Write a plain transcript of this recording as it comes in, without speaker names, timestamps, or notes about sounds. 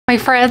My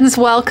friends,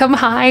 welcome.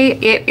 Hi.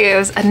 It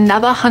is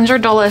another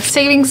 $100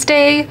 savings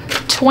day.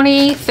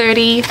 20,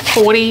 30,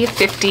 40,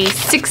 50,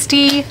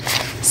 60,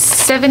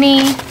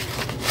 70,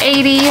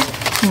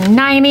 80,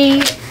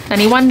 90,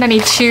 91,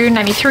 92,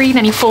 93,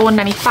 94,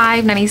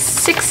 95,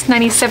 96,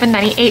 97,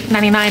 98,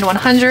 99,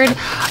 100.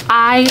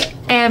 I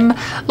am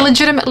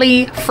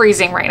legitimately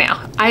freezing right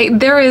now.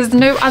 There is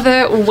no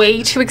other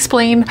way to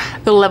explain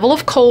the level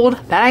of cold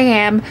that I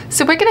am.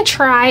 So we're gonna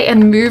try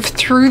and move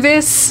through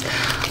this.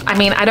 I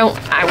mean, I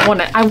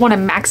wanna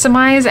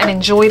maximize and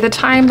enjoy the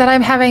time that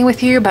I'm having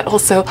with you, but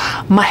also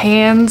my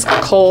hands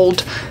are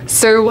cold.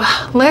 So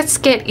let's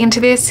get into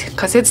this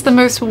because it's the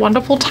most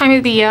wonderful time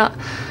of the year.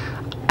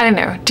 I don't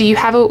know, do you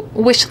have a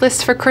wish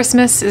list for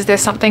Christmas? Is there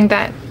something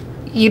that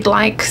you'd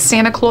like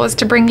Santa Claus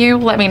to bring you?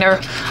 Let me know.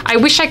 I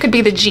wish I could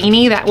be the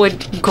genie that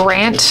would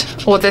grant,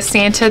 or the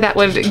Santa that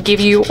would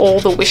give you all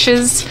the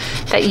wishes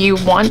that you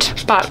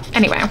want. But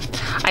anyway,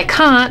 I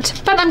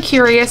can't, but I'm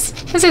curious.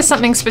 Is there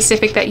something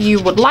specific that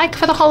you would like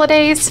for the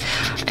holidays?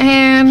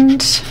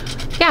 And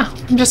yeah,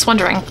 I'm just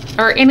wondering,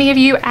 are any of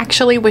you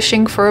actually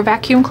wishing for a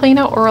vacuum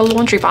cleaner or a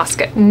laundry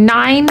basket?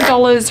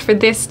 $9 for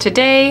this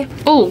today.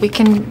 Oh, we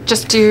can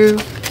just do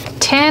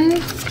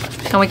 10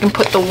 and we can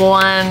put the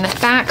one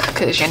back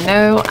because you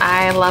know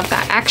I love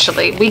that.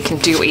 Actually, we can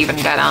do even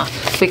better.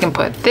 We can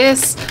put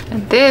this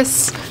and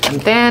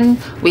then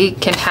we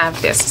can have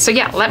this. So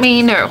yeah, let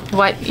me know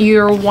what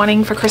you're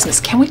wanting for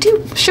Christmas.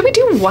 Should we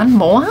do one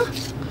more?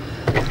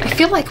 I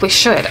feel like we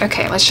should.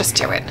 Okay, let's just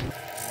do it.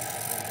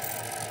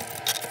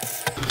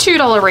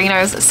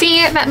 $2 See,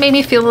 that made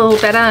me feel a little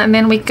better. And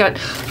then we got a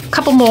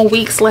couple more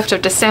weeks left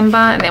of December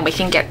and then we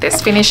can get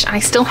this finished.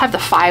 I still have the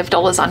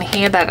 $5 on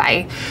here that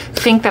I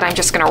think that I'm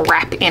just gonna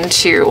wrap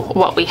into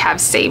what we have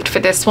saved for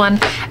this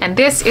one. And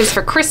this is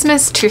for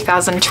Christmas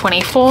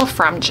 2024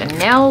 from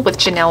Janelle with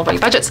Janelle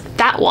Rebudgets.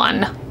 That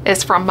one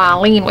is from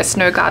Marlene with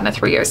Snow Gardener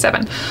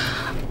 307.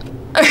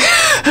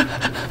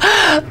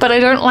 But I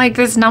don't like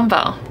this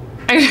number.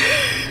 I'm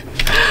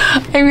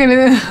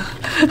gonna...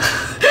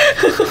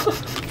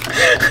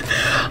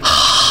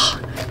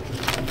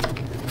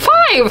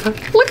 5!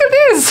 Look at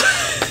this!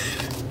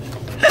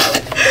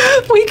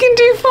 We can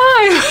do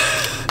 5!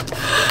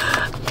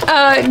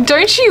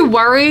 Don't you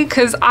worry,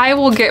 because I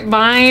will get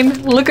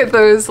mine. Look at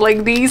those,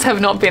 like these have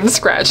not been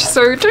scratched.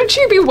 So don't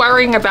you be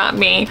worrying about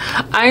me.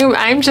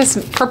 I'm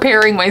just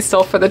preparing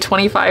myself for the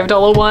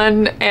 $25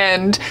 one,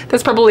 and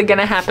that's probably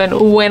gonna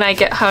happen when I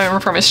get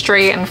home from a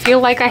street and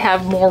feel like I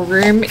have more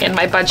room in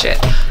my budget.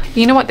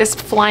 You know what this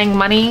flying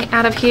money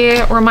out of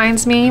here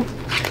reminds me?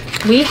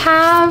 We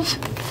have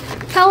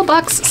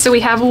L-Bucks. So we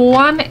have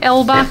one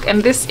L-Buck,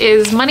 and this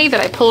is money that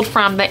I pulled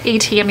from the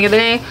ATM the other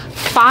day.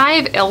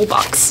 5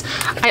 L-Bucks.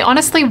 I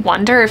honestly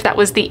wonder if that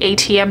was the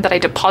ATM that I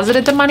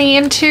deposited the money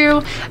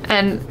into,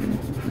 and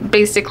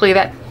basically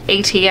that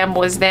ATM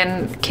was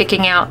then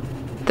kicking out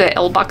the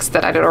L-Bucks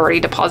that I'd already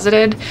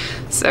deposited.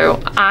 So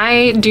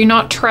I do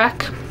not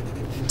track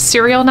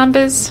serial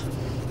numbers.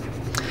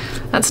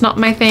 That's not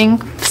my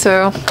thing.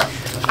 So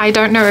I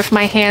don't know if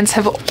my hands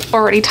have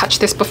already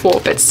touched this before,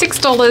 but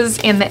 $6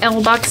 in the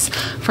L-Bucks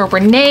for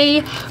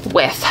Renee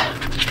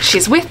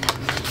she's with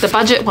the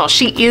budget. Well,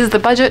 she is the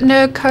Budget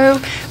Nerd Co,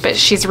 but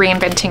she's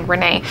reinventing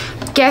Renee.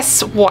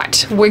 Guess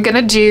what we're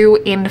gonna do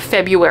in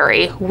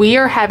February? We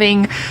are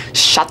having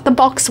Shut the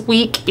Box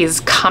Week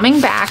is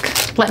coming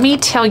back. Let me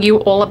tell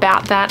you all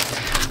about that.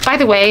 By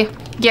the way,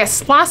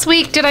 yes, last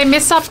week, did I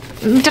mess up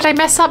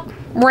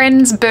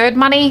Ren's bird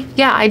money?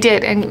 Yeah, I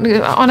did.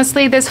 And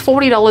honestly, there's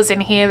 $40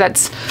 in here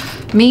that's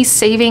me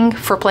saving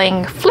for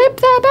playing Flip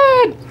the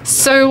Bird.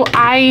 So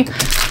I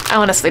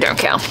honestly don't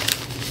care.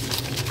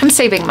 I'm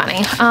saving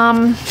money.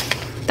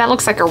 That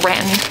looks like a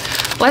wren.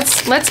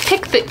 Let's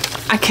pick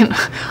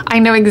I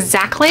know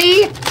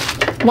exactly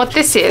what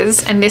this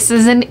is, and this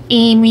is an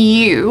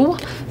emu.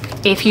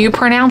 If you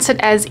pronounce it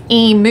as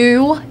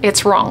emu,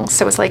 it's wrong.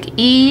 So it's like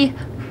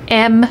E-M-Y-O-U,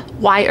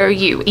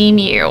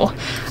 emu.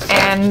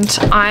 And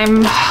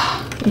I'm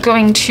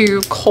going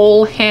to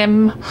call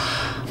him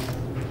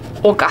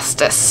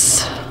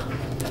Augustus,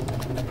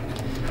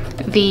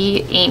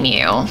 the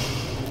emu.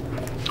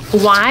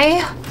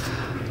 Why?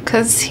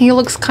 Because he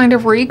looks kind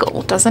of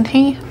regal, doesn't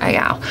he? Oh,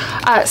 yeah.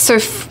 So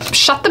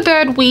Shut the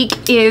Bird Week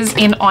is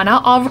in honor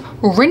of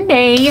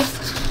Renee,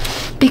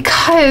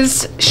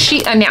 because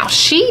she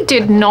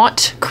did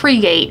not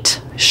create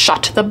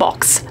Shut the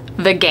Box,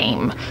 the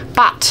game,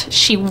 but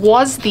she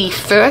was the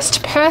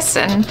first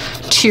person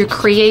to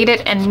create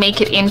it and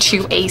make it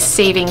into a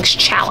savings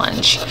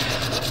challenge.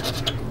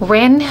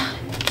 Ren,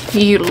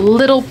 you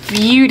little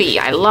beauty,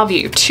 I love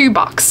you.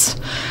 $2.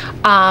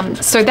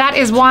 So that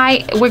is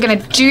why we're gonna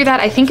do that.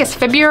 I think it's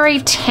February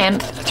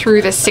 10th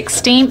through the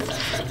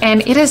 16th,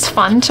 and it is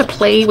fun to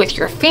play with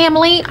your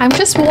family. I'm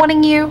just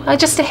warning you,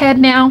 just ahead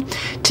now,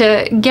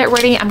 to get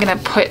ready. I'm gonna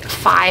put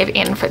 5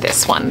 in for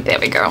this one. There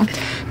we go.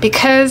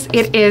 Because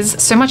it is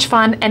so much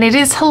fun, and it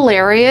is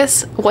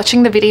hilarious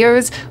watching the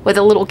videos where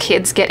the little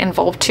kids get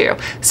involved too.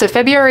 So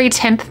February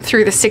 10th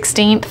through the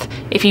 16th,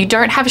 if you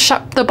don't have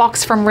Shut the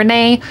Box from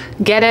Renee,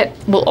 get it.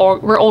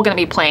 We're all gonna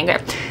be playing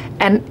it.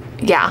 And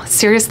yeah,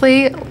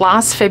 seriously,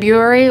 last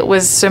February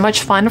was so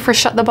much fun for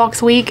Shut the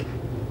Box week.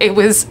 It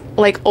was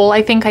like all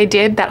I think I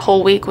did that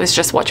whole week was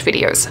just watch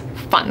videos.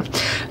 Fun.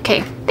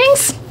 Okay,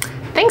 thanks.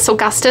 Thanks,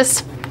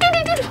 Augustus.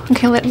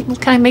 Okay,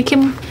 can I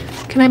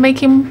make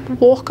him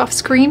walk off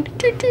screen?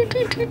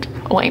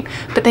 Oh wait,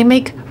 but they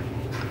make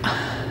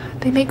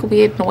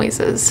weird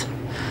noises.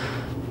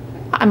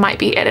 I might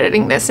be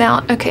editing this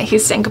out. Okay,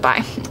 he's saying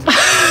goodbye.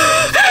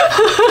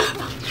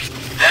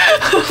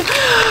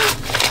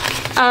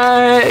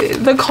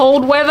 The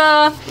cold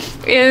weather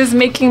is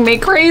making me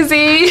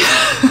crazy.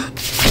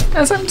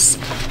 As I'm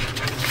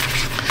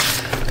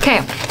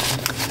okay,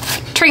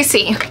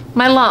 Tracy,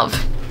 my love,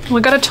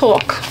 we gotta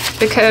talk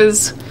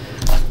because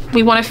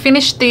we want to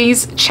finish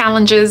these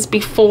challenges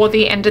before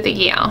the end of the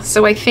year.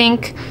 So I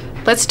think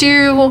let's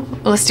do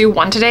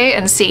one today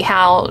and see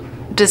how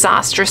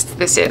disastrous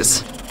this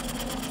is.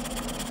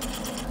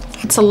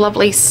 It's a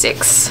lovely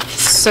 6.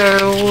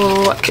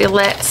 So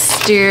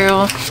let's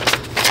do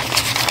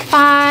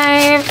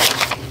 5,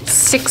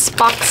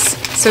 $6.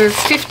 So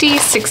 50,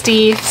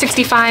 60,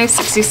 65,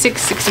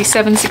 66,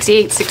 67,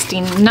 68,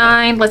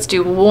 69. Let's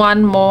do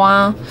one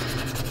more.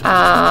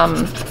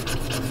 And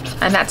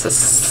that's a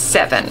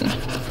 7.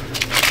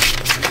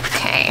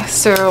 Okay,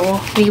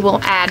 so we will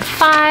add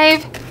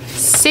 5,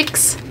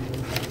 6,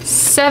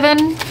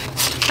 7.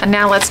 And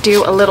now let's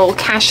do a little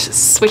cash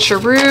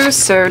switcheroo.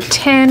 So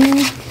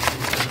 10,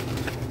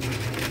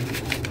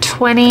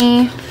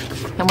 20,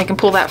 and we can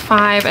pull that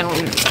 5 and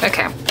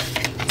okay,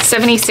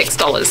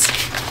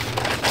 $76.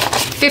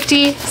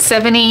 50,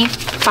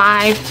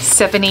 75,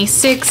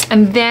 76,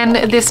 and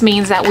then this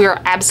means that we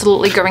are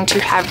absolutely going to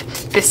have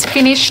this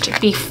finished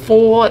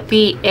before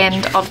the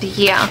end of the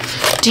year.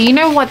 Do you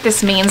know what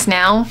this means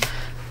now?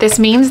 This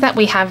means that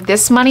we have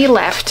this money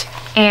left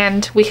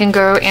and we can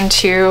go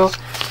into,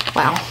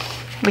 well,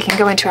 we can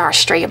go into our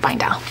Australia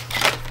binder.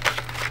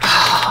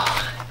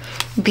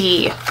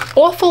 The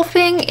awful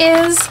thing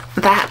is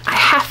that I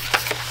have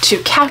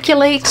to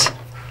calculate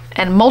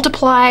and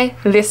multiply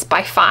this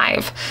by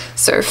 5.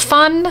 So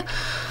fun,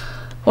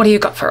 what do you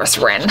got for us,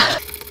 Ren?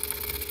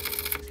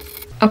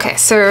 Okay,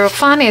 so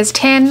fun is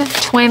 10,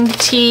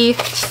 20,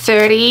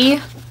 30,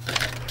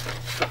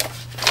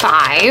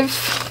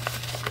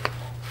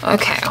 5.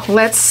 Okay,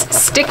 let's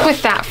stick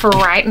with that for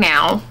right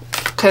now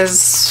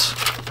because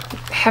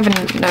heaven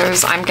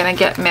knows I'm gonna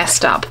get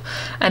messed up,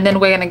 and then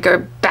we're gonna go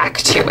back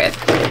to it.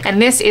 And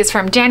this is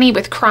from Danny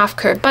with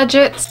Craftco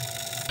Budgets.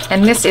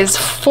 And this is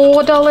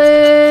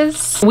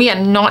 $4. We are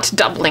not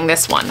doubling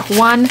this one.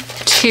 1,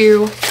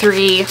 2,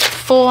 3,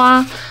 4.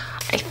 I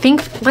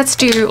think let's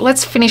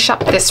finish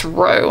up this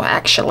row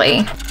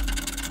actually.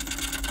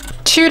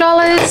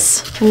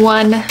 $2,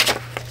 1,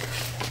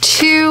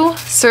 2.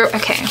 So,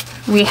 okay,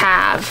 we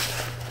have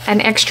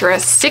an extra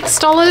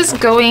 $6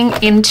 going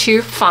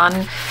into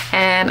fun,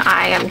 and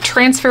I am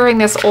transferring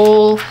this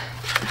all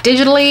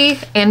digitally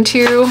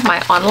into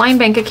my online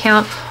bank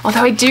account.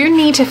 Although I do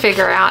need to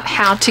figure out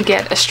how to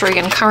get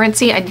Australian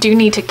currency. I do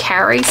need to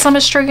carry some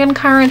Australian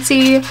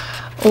currency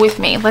with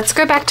me. Let's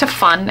go back to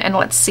fun and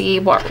let's see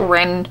what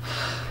Ren,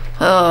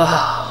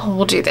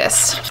 we'll do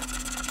this.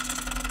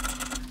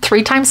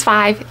 3 times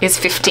 5 is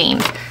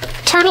 15.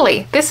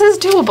 Totally, this is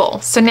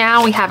doable. So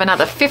now we have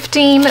another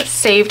 15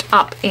 saved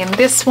up in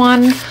this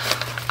one.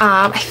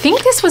 I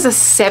think this was a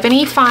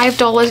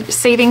 $75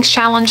 savings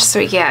challenge. So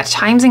yeah,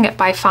 timesing it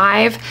by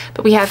 5,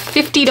 but we have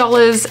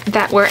 $50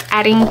 that we're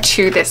adding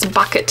to this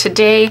bucket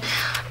today.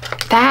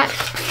 That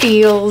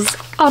feels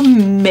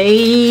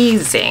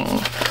amazing.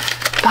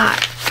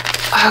 But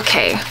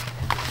okay,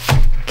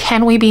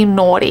 can we be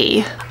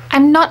naughty?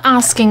 I'm not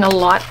asking a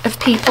lot of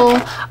people.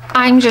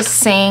 I'm just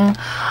saying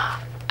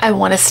I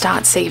want to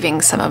start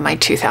saving some of my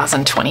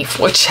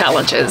 2024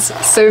 challenges.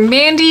 So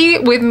Mandy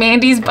with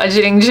Mandy's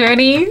budgeting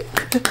journey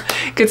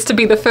gets to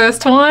be the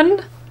first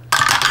one.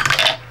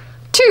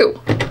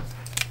 2.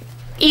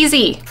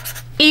 Easy,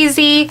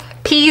 easy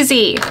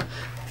peasy.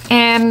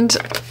 And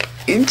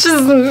it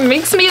just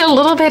makes me a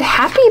little bit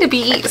happy to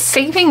be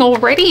saving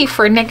already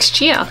for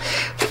next year.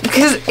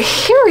 Because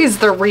here is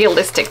the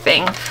realistic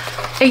thing.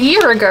 A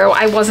year ago,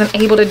 I wasn't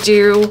able to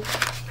do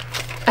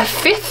a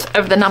 5th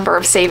of the number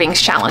of savings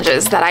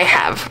challenges that I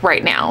have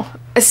right now.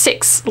 A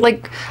 6th,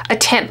 like a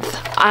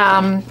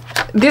 10th.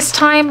 This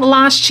time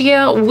last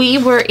year, we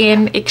were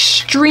in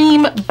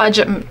extreme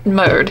budget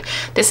mode.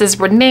 This is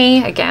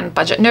Renee, again,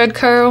 Budget Nerd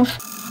Co.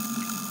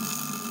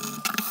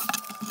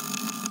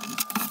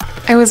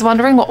 I was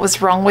wondering what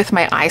was wrong with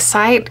my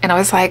eyesight, and I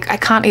was like, I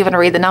can't even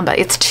read the number.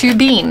 It's 2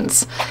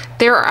 beans.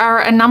 There are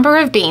a number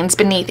of beans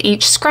beneath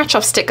each scratch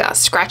off sticker.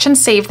 Scratch and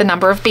save the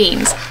number of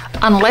beans.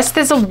 Unless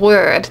there's a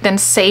word, then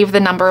save the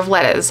number of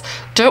letters.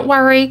 Don't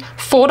worry,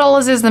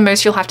 $4 is the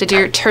most you'll have to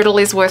do. Total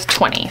is worth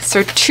 20.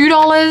 So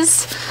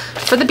 $2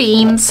 for the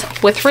beans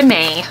with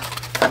Renee.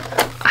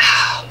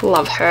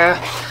 Love her.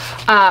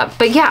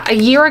 But yeah, a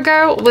year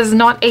ago was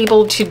not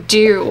able to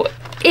do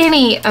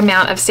any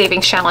amount of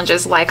saving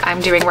challenges like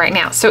I'm doing right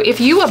now. So if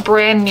you are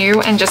brand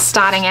new and just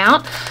starting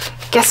out,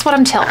 guess what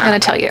I'm gonna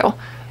tell you?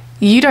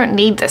 You don't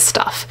need this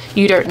stuff.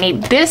 You don't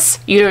need this.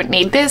 You don't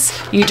need this.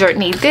 You don't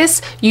need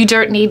this. You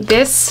don't need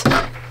this.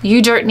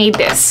 You don't need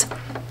this.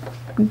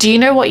 Do you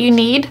know what you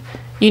need?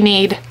 You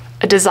need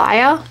a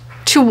desire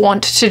to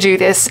want to do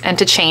this and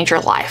to change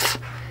your life.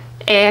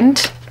 And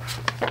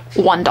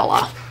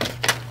 $1.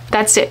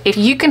 That's it. If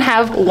you can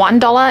have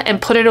 $1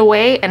 and put it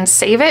away and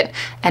save it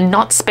and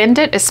not spend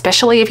it,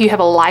 especially if you have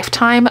a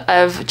lifetime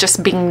of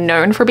just being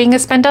known for being a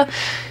spender,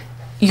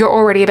 you're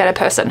already a better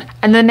person.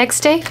 And the next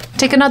day,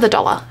 take another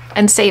 $1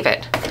 and save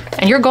it.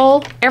 And your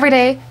goal every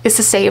day is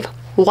to save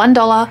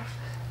 $1.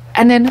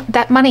 And then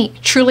that money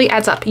truly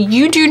adds up.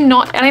 You do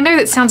not, and I know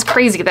that sounds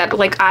crazy that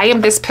like I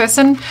am this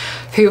person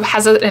who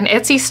has an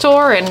Etsy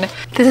store and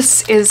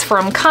this is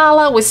from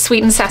Carla with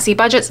Sweet and Sassy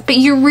Budgets, but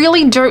you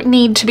really don't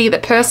need to be the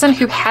person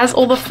who has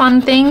all the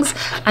fun things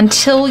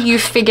until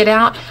you've figured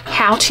out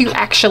how to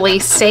actually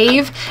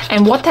save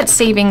and what that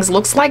savings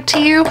looks like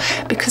to you.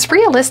 Because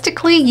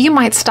realistically, you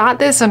might start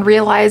this and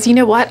realize, you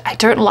know what, I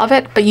don't love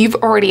it, but you've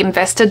already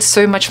invested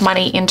so much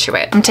money into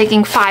it. I'm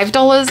taking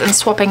 $5 and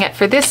swapping it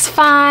for this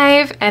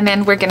 $5, and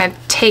then we're gonna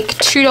take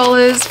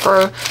 $2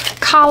 for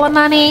Carla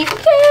money. Yay,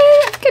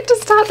 I get to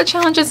start the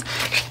challenges.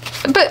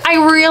 But I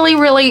really,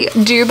 really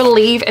do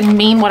believe and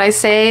mean what I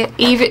say.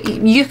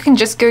 Even you can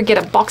just go get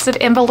a box of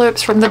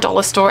envelopes from the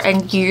dollar store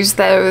and use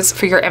those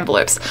for your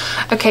envelopes.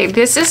 Okay,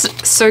 this is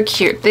so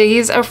cute.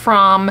 These are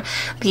from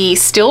the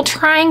Still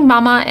Trying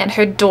Mama and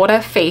her daughter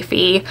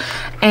Faithy.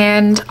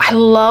 And I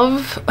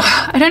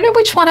don't know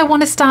which one I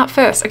want to start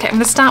first. Okay, I'm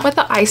gonna start with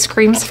the ice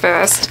creams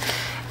first.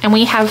 And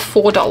we have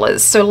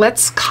 $4. So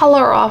let's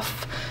color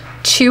off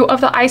 2 of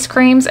the ice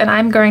creams, and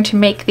I'm going to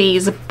make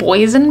these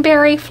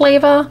boysenberry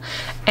flavor.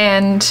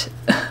 And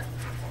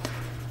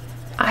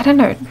I don't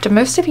know, do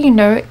most of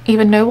you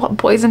even know what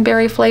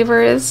boysenberry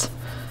flavor is?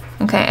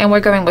 Okay, and we're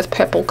going with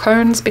purple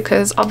cones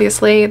because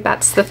obviously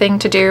that's the thing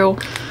to do.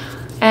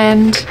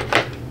 And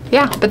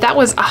yeah, but that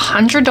was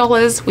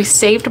 $100. We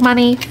saved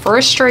money for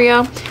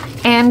Australia,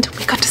 and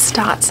we got to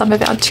start some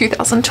of our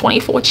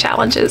 2024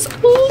 challenges a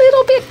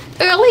little bit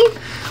early.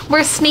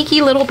 We're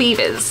sneaky little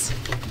beavers.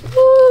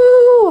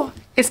 Woo!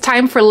 It's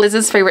time for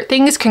Liz's favorite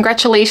things.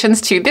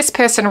 Congratulations to this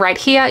person right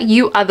here.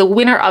 You are the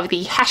winner of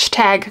the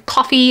hashtag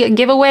coffee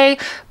giveaway.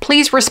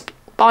 Please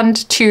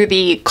respond to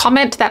the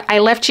comment that I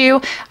left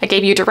you. I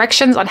gave you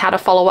directions on how to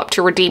follow up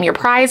to redeem your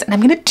prize, and I'm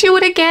gonna do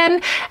it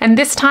again. And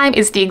this time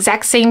is the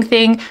exact same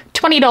thing.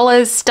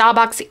 $20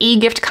 Starbucks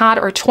e-gift card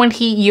or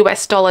 $20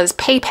 US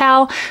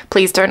PayPal.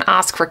 Please don't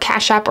ask for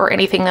Cash App or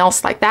anything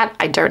else like that.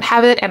 I don't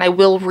have it, and I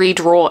will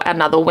redraw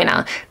another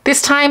winner.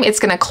 This time it's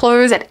gonna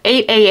close at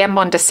 8 AM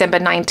on December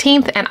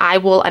 19th, and I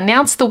will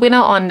announce the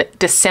winner on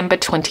December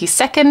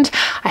 22nd.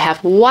 I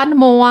have one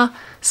more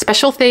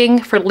special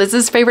thing for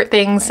Liz's favorite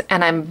things,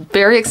 and I'm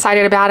very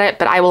excited about it,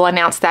 but I will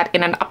announce that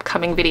in an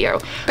upcoming video.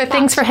 But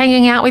thanks for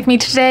hanging out with me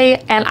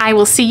today, and I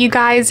will see you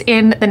guys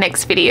in the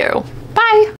next video. Bye!